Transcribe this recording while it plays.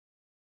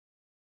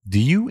Do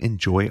you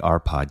enjoy our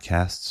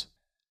podcasts?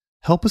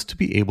 Help us to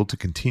be able to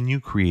continue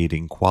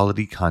creating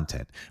quality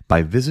content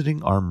by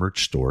visiting our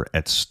merch store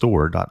at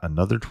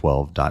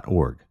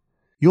store.another12.org.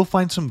 You'll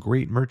find some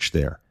great merch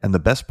there, and the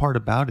best part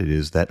about it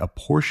is that a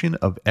portion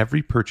of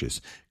every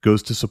purchase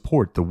goes to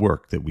support the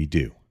work that we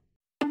do.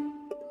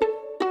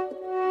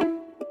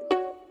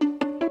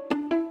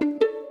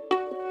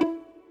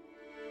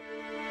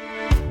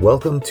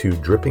 Welcome to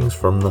Drippings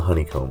from the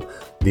Honeycomb,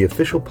 the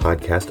official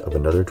podcast of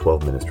Another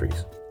 12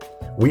 Ministries.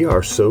 We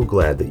are so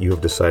glad that you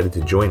have decided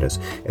to join us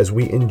as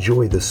we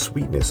enjoy the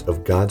sweetness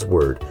of God's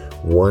Word,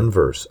 one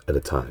verse at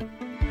a time.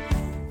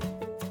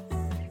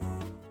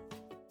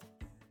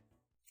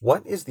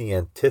 What is the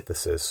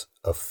antithesis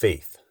of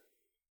faith?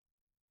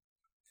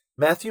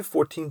 Matthew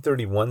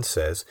 14:31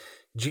 says,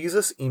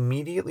 Jesus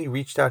immediately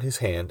reached out his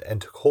hand and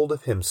took hold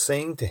of him,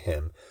 saying to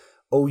him,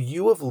 "O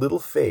you of little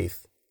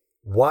faith,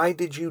 why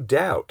did you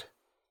doubt?"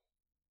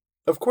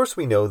 Of course,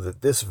 we know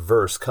that this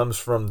verse comes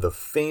from the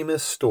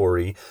famous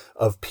story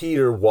of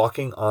Peter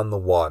walking on the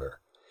water.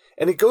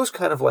 And it goes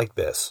kind of like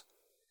this.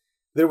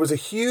 There was a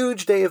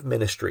huge day of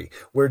ministry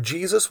where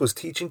Jesus was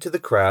teaching to the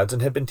crowds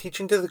and had been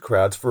teaching to the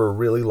crowds for a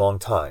really long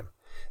time.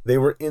 They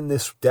were in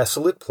this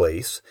desolate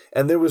place,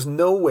 and there was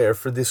nowhere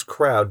for this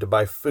crowd to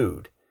buy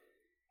food.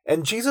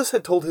 And Jesus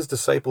had told his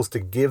disciples to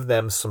give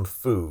them some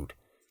food.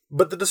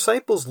 But the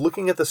disciples,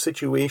 looking at the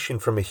situation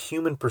from a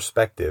human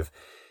perspective,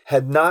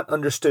 had not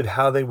understood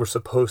how they were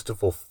supposed to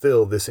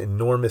fulfill this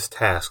enormous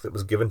task that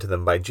was given to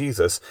them by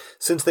Jesus,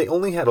 since they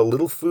only had a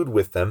little food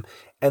with them,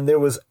 and there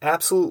was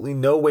absolutely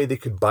no way they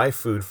could buy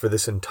food for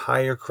this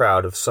entire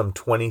crowd of some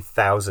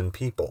 20,000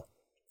 people.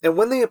 And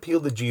when they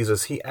appealed to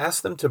Jesus, he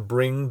asked them to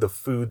bring the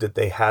food that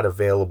they had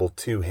available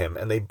to him,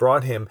 and they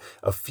brought him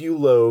a few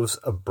loaves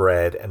of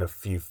bread and a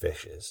few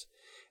fishes.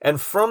 And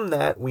from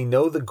that, we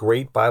know the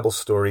great Bible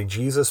story.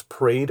 Jesus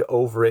prayed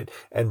over it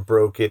and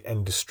broke it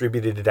and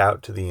distributed it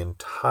out to the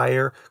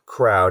entire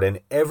crowd. And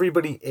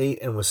everybody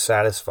ate and was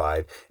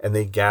satisfied. And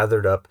they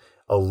gathered up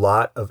a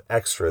lot of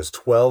extras,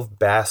 12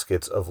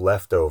 baskets of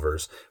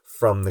leftovers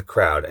from the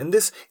crowd. And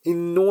this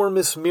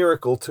enormous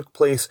miracle took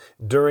place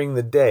during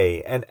the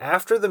day. And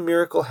after the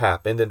miracle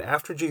happened, and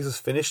after Jesus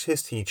finished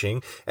his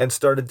teaching and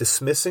started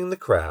dismissing the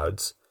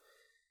crowds,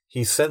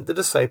 he sent the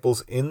disciples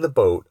in the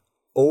boat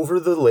over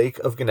the lake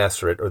of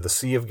Gennesaret, or the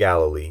Sea of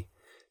Galilee,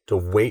 to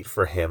wait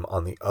for him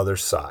on the other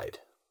side.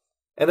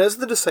 And as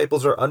the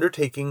disciples are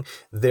undertaking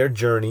their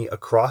journey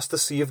across the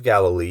Sea of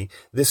Galilee,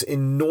 this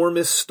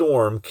enormous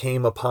storm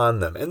came upon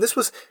them. And this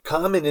was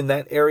common in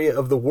that area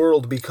of the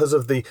world because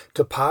of the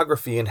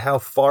topography and how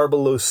far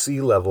below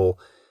sea level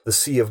the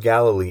Sea of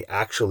Galilee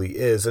actually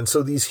is. And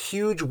so these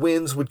huge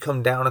winds would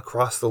come down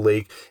across the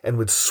lake and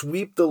would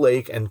sweep the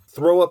lake and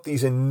throw up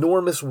these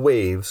enormous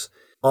waves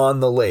on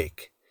the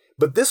lake.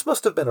 But this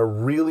must have been a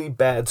really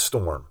bad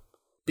storm,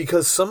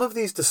 because some of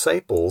these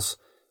disciples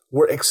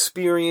were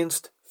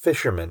experienced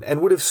fishermen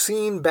and would have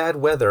seen bad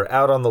weather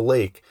out on the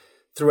lake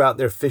throughout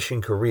their fishing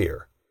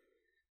career.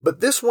 But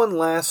this one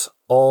lasts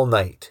all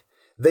night.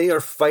 They are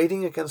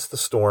fighting against the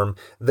storm.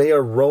 They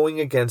are rowing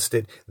against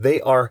it.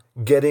 They are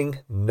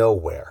getting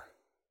nowhere.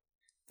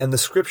 And the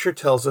scripture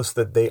tells us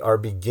that they are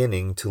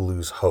beginning to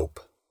lose hope.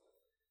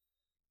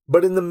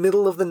 But in the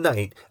middle of the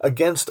night,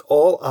 against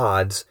all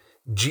odds,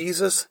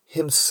 Jesus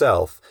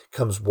himself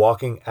comes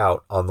walking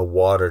out on the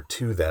water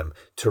to them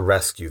to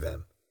rescue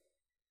them.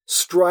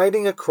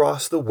 Striding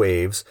across the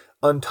waves,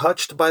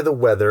 untouched by the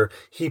weather,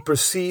 he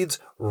proceeds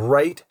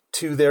right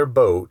to their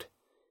boat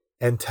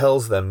and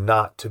tells them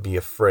not to be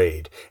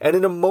afraid. And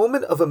in a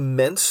moment of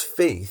immense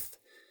faith,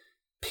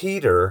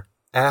 Peter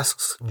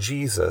asks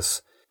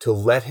Jesus to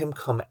let him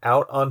come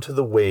out onto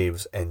the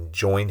waves and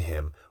join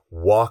him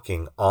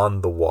walking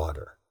on the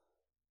water.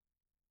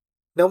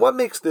 Now, what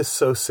makes this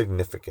so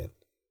significant?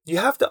 You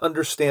have to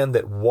understand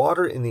that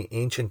water in the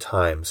ancient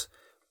times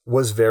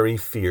was very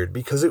feared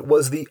because it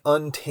was the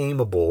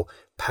untamable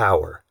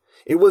power.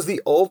 It was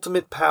the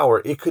ultimate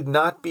power. It could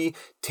not be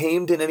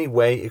tamed in any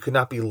way. It could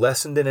not be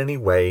lessened in any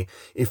way.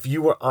 If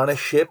you were on a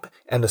ship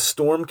and a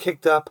storm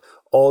kicked up,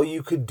 all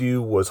you could do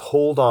was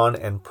hold on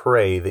and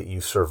pray that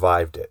you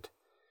survived it.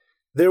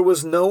 There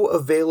was no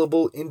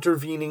available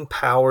intervening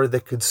power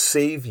that could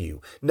save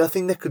you,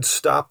 nothing that could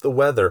stop the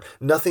weather,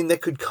 nothing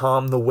that could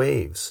calm the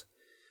waves.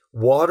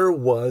 Water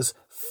was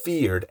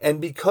feared,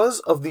 and because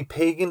of the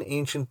pagan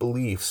ancient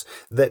beliefs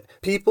that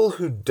people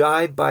who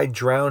died by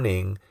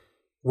drowning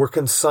were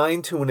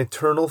consigned to an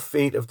eternal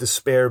fate of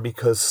despair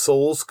because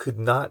souls could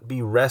not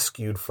be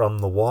rescued from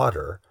the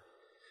water,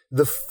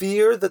 the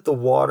fear that the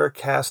water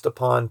cast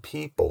upon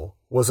people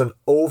was an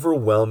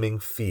overwhelming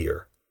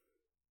fear.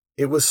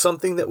 It was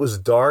something that was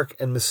dark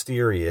and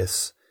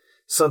mysterious,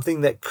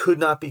 something that could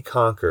not be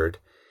conquered,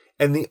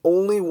 and the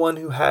only one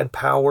who had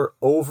power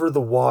over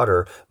the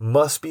water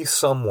must be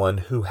someone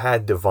who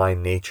had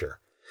divine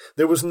nature.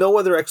 There was no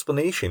other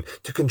explanation.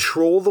 To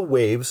control the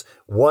waves,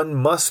 one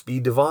must be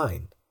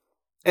divine.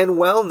 And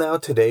while now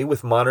today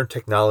with modern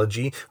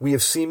technology, we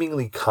have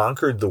seemingly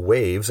conquered the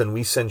waves and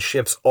we send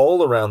ships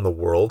all around the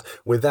world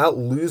without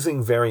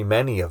losing very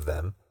many of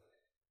them,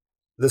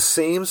 The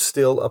same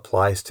still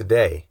applies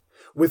today.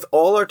 With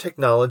all our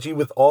technology,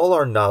 with all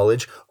our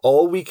knowledge,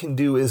 all we can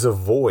do is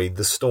avoid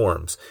the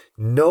storms.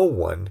 No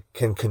one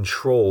can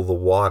control the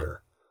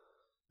water.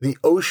 The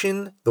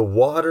ocean, the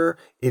water,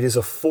 it is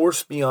a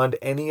force beyond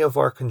any of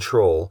our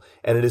control,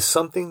 and it is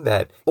something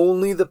that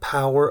only the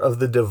power of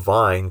the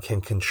divine can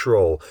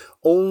control.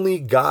 Only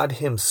God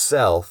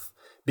Himself,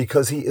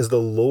 because He is the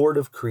Lord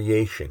of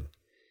creation,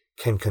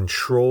 can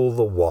control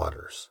the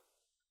waters.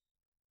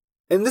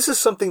 And this is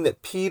something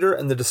that Peter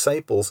and the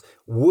disciples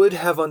would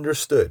have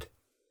understood.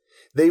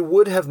 They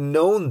would have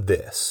known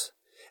this.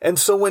 And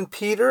so when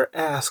Peter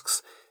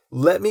asks,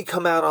 "Let me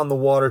come out on the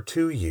water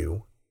to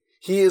you,"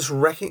 he is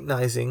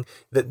recognizing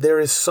that there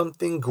is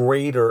something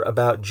greater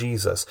about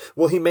Jesus.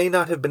 Well, he may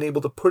not have been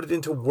able to put it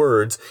into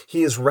words.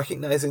 He is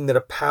recognizing that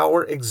a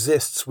power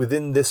exists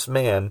within this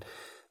man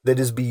that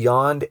is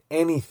beyond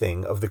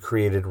anything of the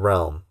created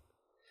realm.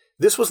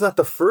 This was not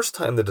the first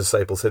time the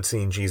disciples had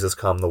seen Jesus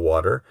calm the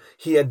water.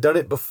 He had done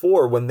it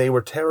before when they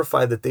were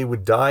terrified that they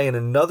would die in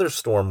another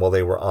storm while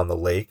they were on the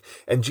lake,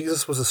 and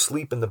Jesus was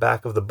asleep in the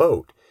back of the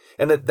boat.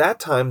 And at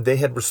that time, they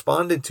had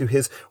responded to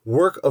His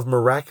work of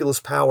miraculous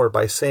power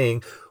by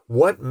saying,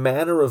 "What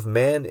manner of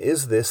man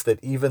is this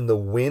that even the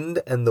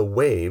wind and the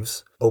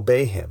waves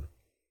obey Him?"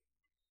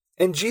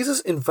 And Jesus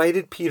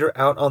invited Peter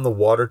out on the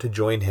water to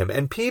join Him,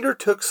 and Peter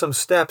took some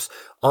steps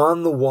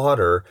on the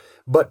water,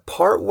 but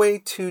partway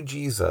to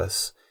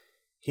Jesus,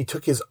 he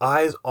took his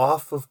eyes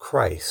off of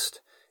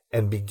Christ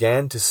and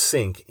began to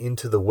sink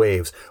into the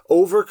waves,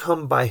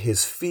 overcome by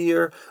his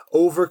fear,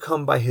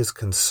 overcome by his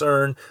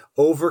concern,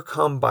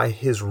 overcome by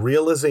his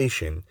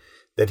realization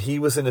that he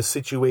was in a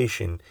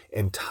situation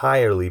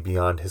entirely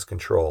beyond his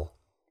control.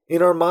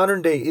 In our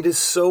modern day, it is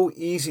so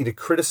easy to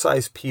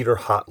criticize Peter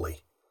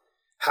hotly.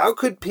 How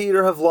could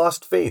Peter have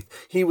lost faith?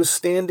 He was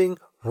standing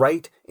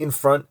right in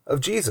front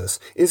of Jesus.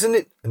 Isn't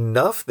it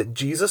enough that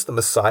Jesus, the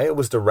Messiah,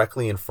 was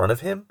directly in front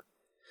of him?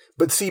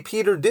 But see,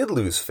 Peter did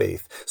lose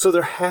faith, so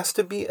there has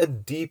to be a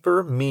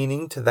deeper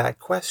meaning to that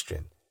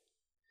question.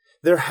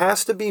 There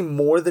has to be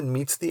more than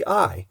meets the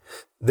eye.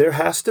 There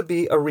has to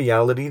be a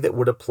reality that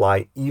would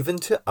apply even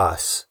to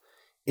us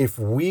if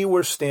we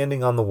were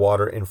standing on the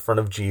water in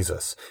front of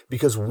Jesus,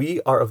 because we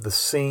are of the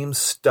same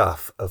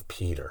stuff of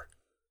Peter.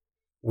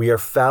 We are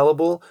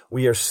fallible,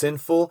 we are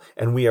sinful,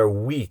 and we are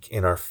weak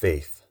in our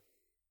faith.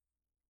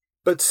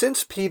 But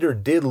since Peter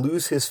did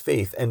lose his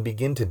faith and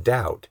begin to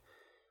doubt,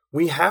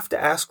 we have to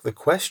ask the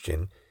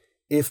question,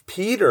 if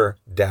Peter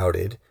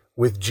doubted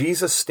with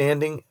Jesus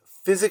standing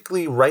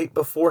physically right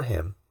before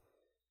him,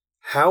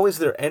 how is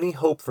there any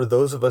hope for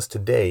those of us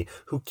today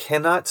who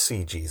cannot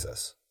see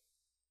Jesus?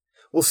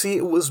 Well, see,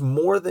 it was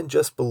more than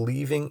just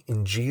believing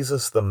in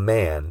Jesus the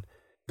man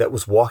that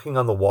was walking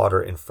on the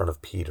water in front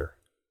of Peter.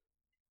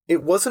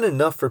 It wasn't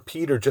enough for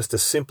Peter just to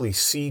simply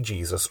see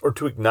Jesus or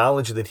to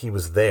acknowledge that he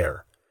was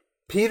there.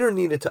 Peter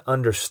needed to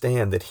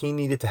understand that he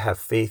needed to have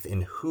faith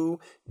in who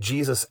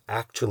Jesus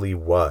actually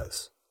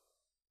was.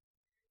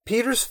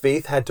 Peter's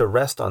faith had to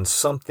rest on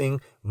something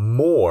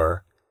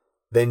more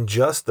than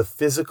just the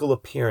physical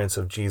appearance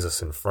of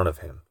Jesus in front of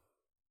him.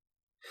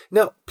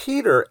 Now,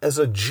 Peter, as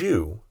a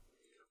Jew,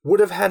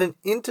 would have had an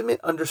intimate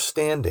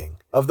understanding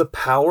of the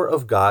power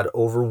of God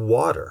over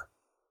water.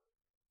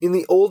 In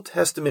the Old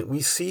Testament,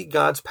 we see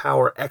God's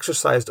power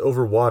exercised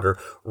over water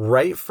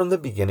right from the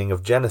beginning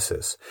of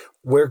Genesis,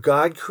 where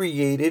God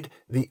created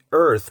the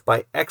earth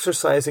by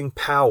exercising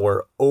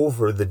power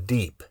over the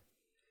deep.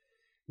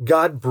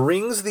 God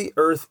brings the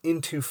earth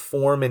into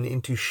form and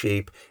into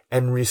shape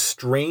and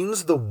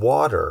restrains the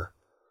water,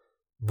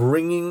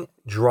 bringing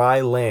dry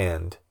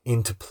land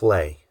into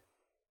play.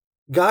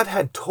 God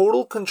had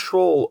total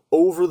control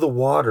over the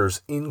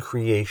waters in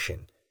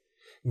creation.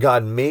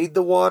 God made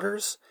the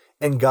waters,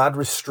 and God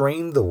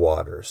restrained the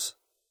waters.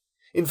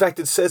 In fact,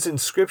 it says in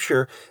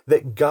Scripture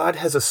that God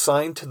has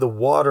assigned to the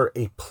water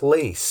a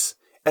place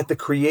at the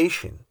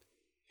creation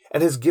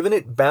and has given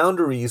it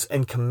boundaries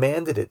and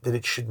commanded it that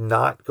it should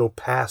not go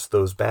past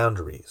those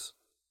boundaries.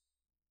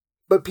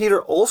 But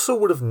Peter also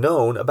would have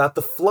known about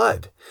the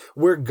flood,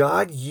 where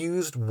God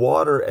used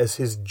water as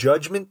His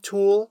judgment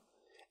tool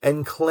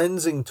and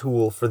cleansing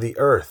tool for the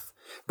earth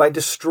by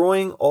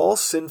destroying all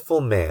sinful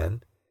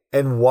man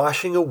and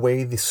washing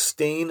away the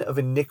stain of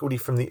iniquity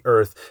from the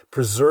earth,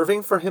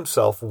 preserving for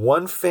Himself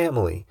one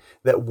family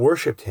that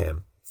worshipped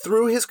Him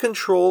through His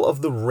control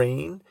of the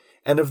rain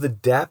and of the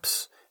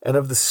depths and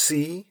of the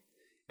sea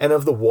and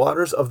of the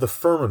waters of the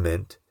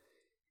firmament.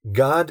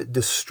 God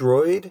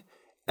destroyed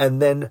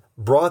and then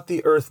brought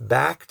the earth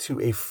back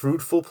to a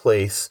fruitful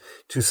place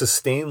to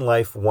sustain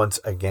life once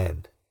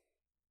again.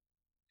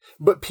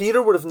 But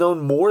Peter would have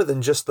known more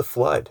than just the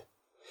flood.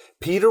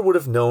 Peter would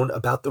have known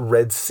about the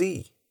Red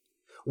Sea,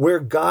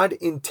 where God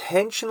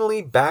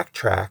intentionally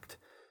backtracked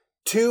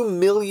 2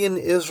 million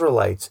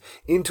Israelites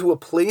into a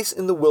place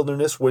in the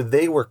wilderness where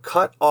they were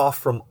cut off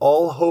from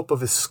all hope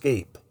of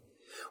escape,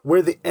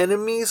 where the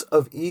enemies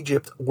of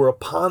Egypt were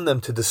upon them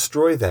to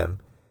destroy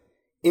them,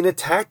 in a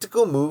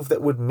tactical move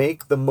that would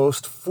make the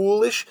most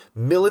foolish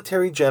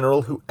military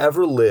general who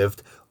ever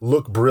lived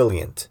look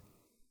brilliant.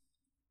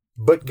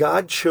 But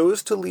God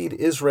chose to lead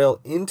Israel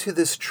into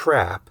this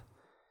trap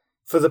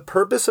for the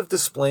purpose of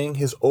displaying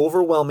his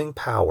overwhelming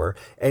power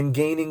and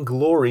gaining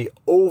glory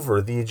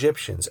over the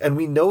Egyptians. And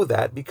we know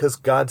that because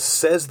God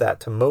says that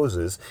to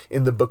Moses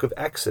in the book of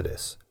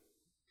Exodus.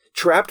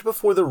 Trapped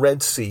before the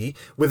Red Sea,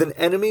 with an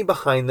enemy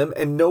behind them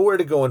and nowhere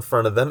to go in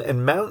front of them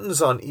and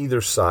mountains on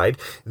either side,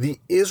 the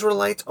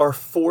Israelites are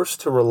forced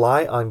to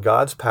rely on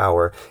God's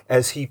power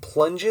as he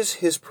plunges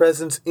his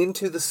presence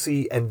into the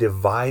sea and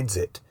divides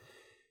it,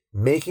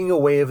 making a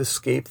way of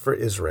escape for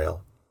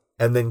Israel,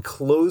 and then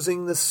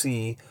closing the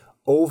sea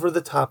over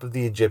the top of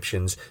the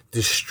Egyptians,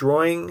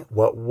 destroying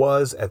what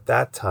was at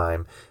that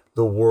time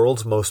the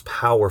world's most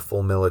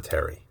powerful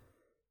military.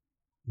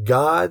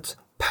 God's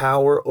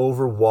power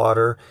over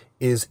water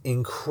is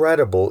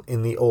incredible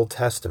in the Old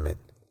Testament.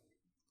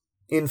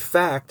 In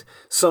fact,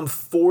 some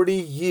 40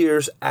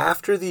 years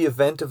after the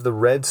event of the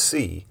Red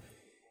Sea,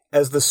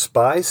 as the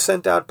spies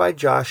sent out by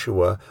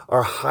Joshua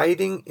are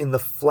hiding in the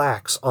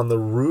flax on the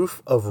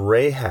roof of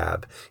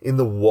Rahab in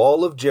the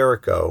wall of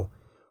Jericho,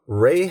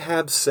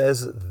 Rahab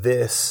says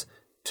this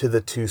to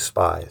the two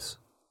spies: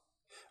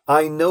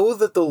 "I know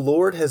that the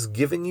Lord has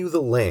given you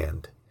the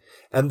land,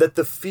 and that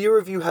the fear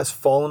of you has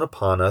fallen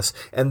upon us,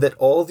 and that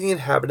all the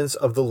inhabitants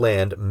of the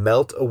land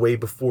melt away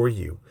before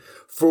you.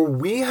 For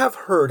we have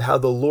heard how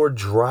the Lord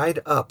dried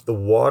up the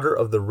water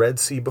of the Red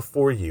Sea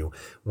before you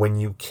when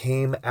you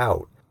came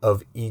out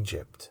of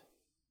Egypt."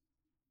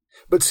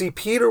 But see,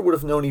 Peter would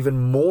have known even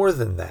more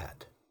than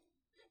that,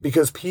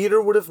 because Peter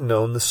would have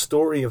known the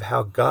story of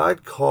how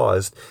God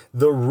caused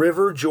the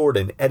river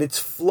Jordan at its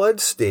flood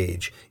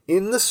stage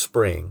in the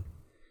spring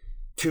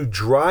to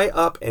dry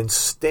up and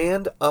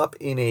stand up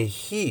in a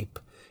heap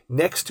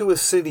next to a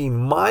city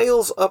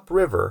miles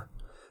upriver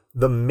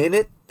the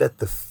minute that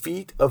the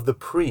feet of the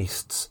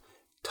priests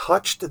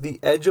touched the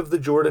edge of the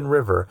Jordan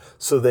River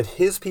so that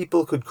his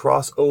people could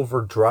cross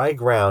over dry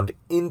ground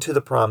into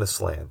the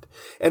Promised Land.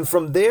 And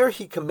from there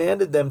he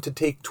commanded them to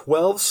take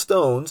 12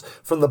 stones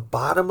from the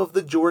bottom of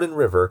the Jordan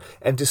River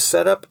and to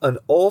set up an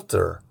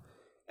altar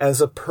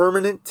as a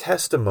permanent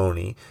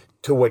testimony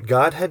to what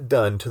God had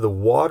done to the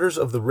waters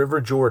of the river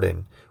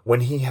Jordan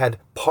when he had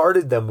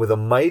parted them with a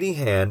mighty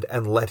hand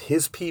and let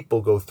his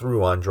people go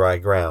through on dry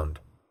ground.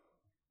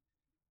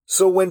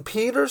 So when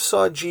Peter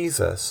saw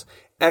Jesus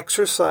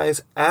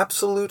exercise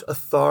absolute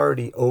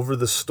authority over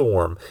the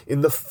storm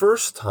in the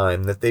first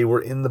time that they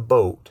were in the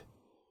boat,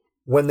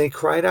 when they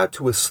cried out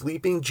to a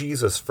sleeping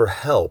Jesus for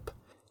help,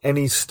 and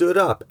he stood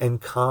up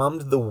and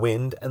calmed the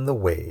wind and the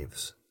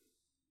waves,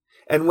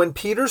 and when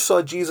Peter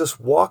saw Jesus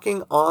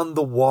walking on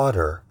the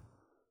water,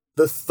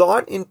 the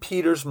thought in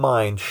Peter's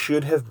mind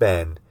should have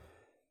been,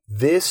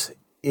 "This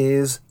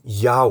is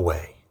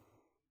Yahweh.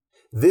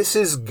 This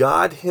is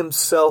God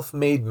himself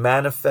made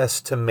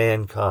manifest to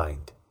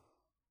mankind.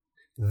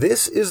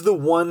 This is the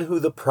one who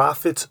the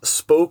prophets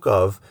spoke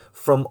of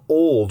from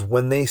old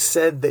when they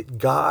said that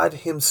God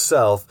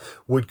himself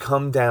would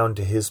come down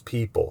to his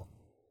people.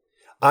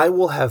 I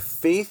will have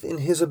faith in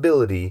his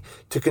ability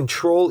to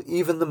control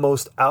even the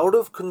most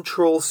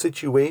out-of-control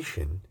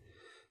situation,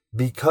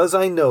 because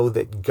I know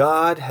that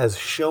God has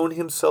shown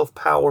himself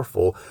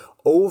powerful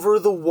over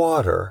the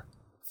water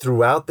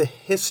throughout the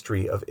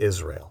history of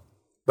Israel."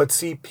 But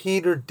see,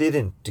 Peter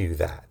didn't do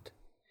that.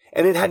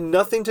 And it had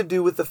nothing to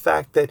do with the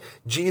fact that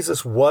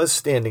Jesus was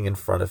standing in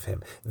front of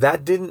him.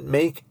 That didn't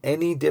make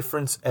any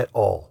difference at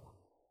all.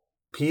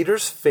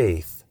 Peter's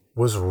faith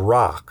was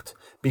rocked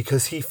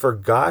because he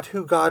forgot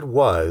who God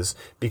was,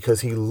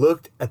 because he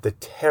looked at the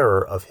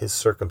terror of his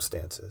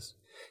circumstances.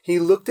 He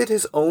looked at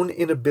his own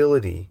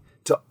inability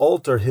to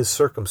alter his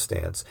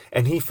circumstance,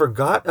 and he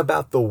forgot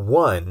about the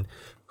one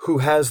who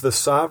has the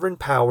sovereign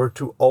power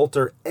to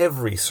alter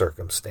every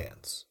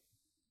circumstance.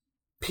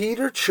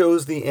 Peter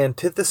chose the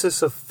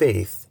antithesis of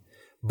faith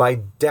by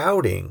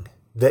doubting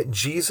that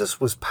Jesus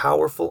was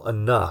powerful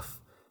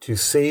enough to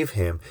save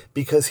him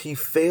because he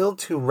failed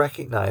to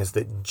recognize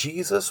that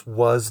Jesus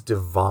was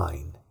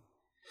divine,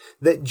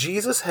 that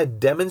Jesus had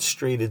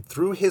demonstrated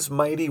through his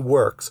mighty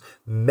works,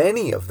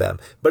 many of them,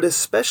 but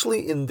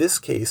especially in this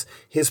case,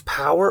 his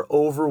power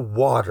over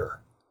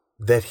water,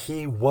 that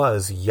he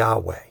was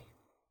Yahweh.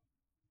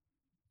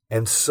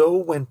 And so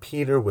when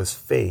Peter was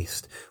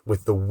faced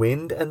with the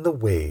wind and the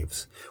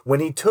waves, when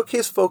he took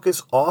his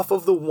focus off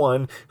of the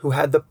one who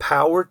had the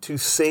power to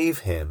save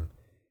him,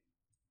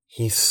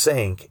 he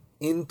sank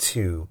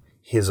into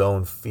his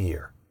own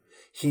fear.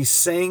 He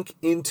sank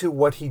into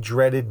what he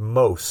dreaded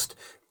most,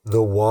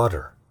 the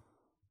water.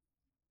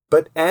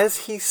 But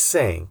as he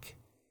sank,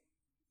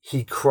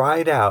 he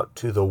cried out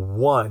to the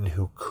one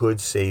who could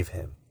save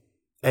him.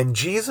 And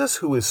Jesus,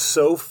 who is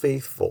so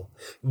faithful,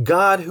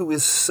 God who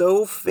is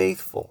so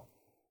faithful,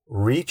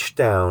 reached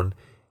down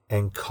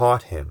and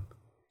caught him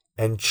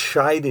and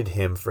chided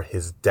him for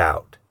his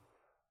doubt.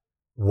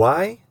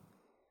 Why?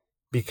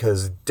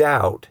 Because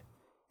doubt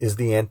is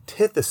the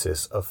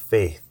antithesis of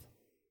faith.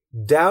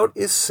 Doubt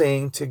is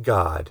saying to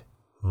God,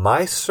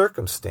 My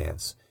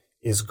circumstance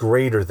is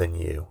greater than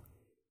you.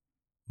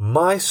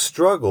 My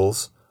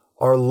struggles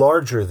are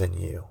larger than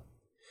you.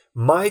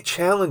 My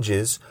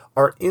challenges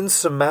are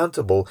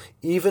insurmountable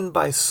even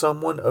by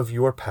someone of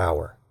your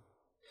power.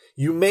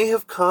 You may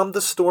have calmed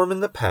the storm in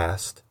the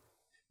past,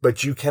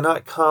 but you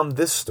cannot calm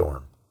this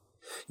storm.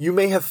 You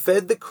may have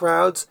fed the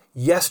crowds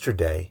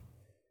yesterday,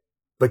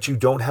 but you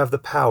don't have the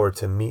power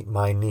to meet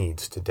my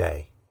needs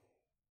today.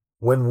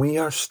 When we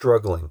are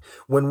struggling,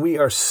 when we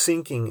are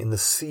sinking in the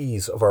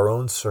seas of our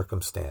own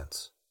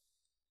circumstance,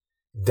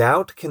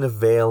 doubt can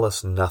avail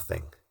us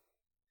nothing.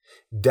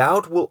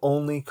 Doubt will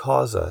only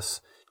cause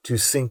us to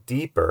sink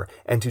deeper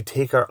and to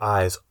take our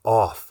eyes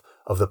off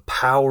of the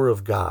power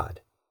of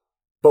God.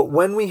 But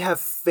when we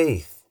have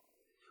faith,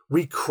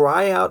 we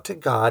cry out to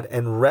God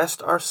and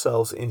rest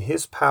ourselves in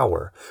His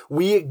power.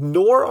 We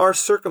ignore our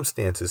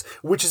circumstances,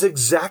 which is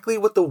exactly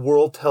what the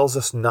world tells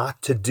us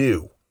not to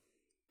do.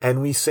 And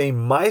we say,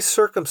 my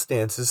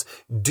circumstances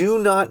do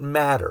not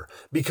matter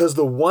because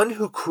the one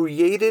who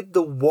created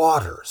the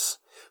waters,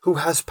 who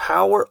has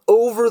power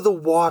over the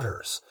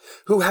waters,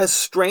 who has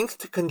strength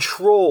to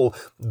control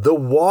the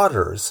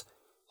waters,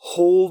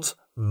 holds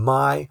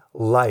my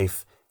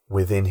life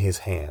within His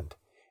hand.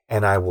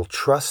 And I will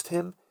trust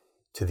Him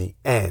to the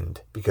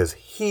end because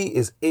He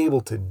is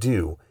able to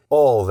do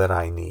all that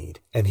I need.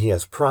 And He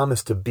has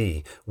promised to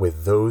be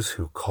with those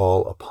who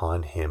call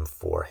upon Him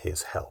for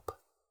His help.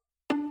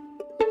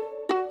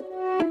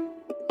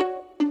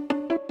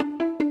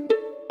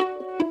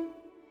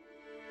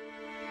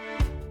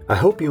 I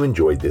hope you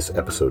enjoyed this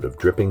episode of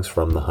Drippings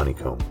from the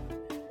Honeycomb.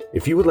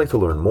 If you would like to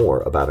learn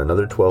more about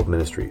Another 12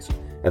 Ministries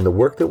and the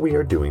work that we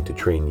are doing to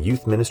train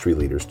youth ministry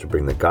leaders to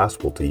bring the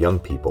gospel to young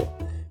people,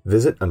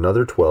 visit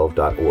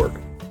another12.org.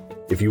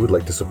 If you would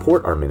like to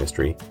support our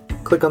ministry,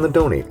 click on the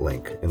donate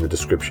link in the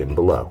description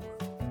below.